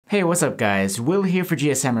Hey, what's up guys, Will here for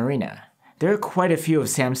GSM Arena. There are quite a few of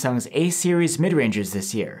Samsung's A-series mid-rangers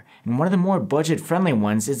this year, and one of the more budget-friendly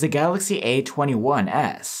ones is the Galaxy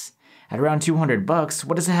A21s. At around $200,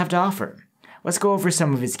 what does it have to offer? Let's go over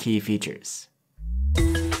some of its key features.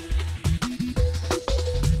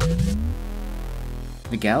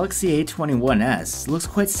 The Galaxy A21s looks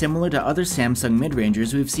quite similar to other Samsung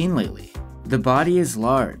mid-rangers we've seen lately. The body is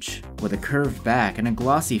large, with a curved back and a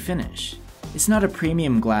glossy finish. It's not a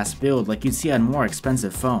premium glass build like you'd see on more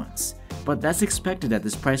expensive phones, but that's expected at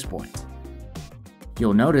this price point.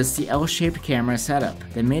 You'll notice the L-shaped camera setup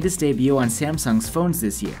that made its debut on Samsung's phones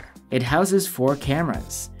this year. It houses 4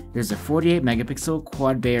 cameras. There's a 48 megapixel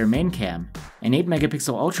quad Bayer main cam, an 8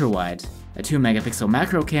 megapixel ultra wide, a 2 megapixel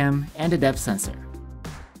macro cam, and a depth sensor.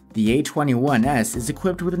 The A21s is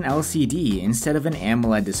equipped with an LCD instead of an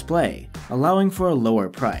AMOLED display, allowing for a lower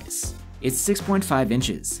price. It's 6.5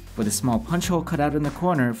 inches, with a small punch hole cut out in the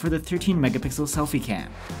corner for the 13 megapixel selfie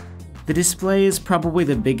cam. The display is probably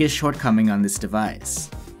the biggest shortcoming on this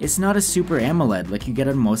device. It's not a Super AMOLED like you get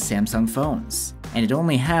on most Samsung phones, and it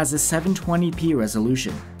only has a 720p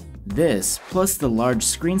resolution. This, plus the large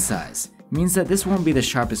screen size, means that this won't be the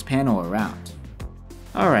sharpest panel around.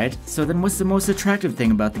 Alright, so then what's the most attractive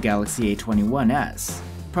thing about the Galaxy A21s?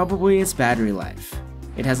 Probably its battery life.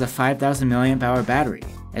 It has a 5000 mAh battery,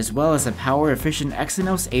 as well as a power-efficient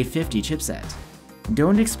Exynos 850 chipset.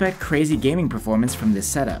 Don't expect crazy gaming performance from this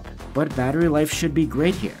setup, but battery life should be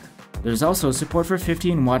great here. There's also support for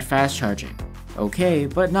 15-watt fast charging. Okay,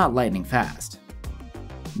 but not lightning fast.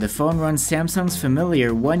 The phone runs Samsung's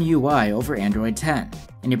familiar One UI over Android 10,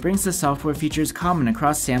 and it brings the software features common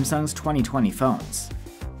across Samsung's 2020 phones.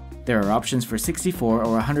 There are options for 64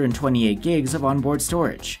 or 128 gigs of onboard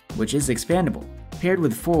storage, which is expandable, paired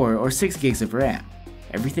with 4 or 6 gigs of RAM.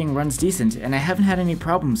 Everything runs decent, and I haven't had any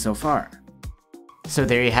problems so far. So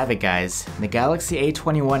there you have it guys, the Galaxy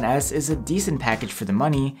A21s is a decent package for the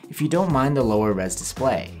money if you don't mind the lower res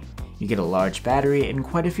display. You get a large battery and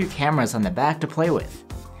quite a few cameras on the back to play with.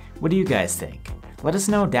 What do you guys think? Let us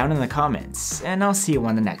know down in the comments, and I'll see you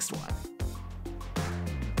on the next one.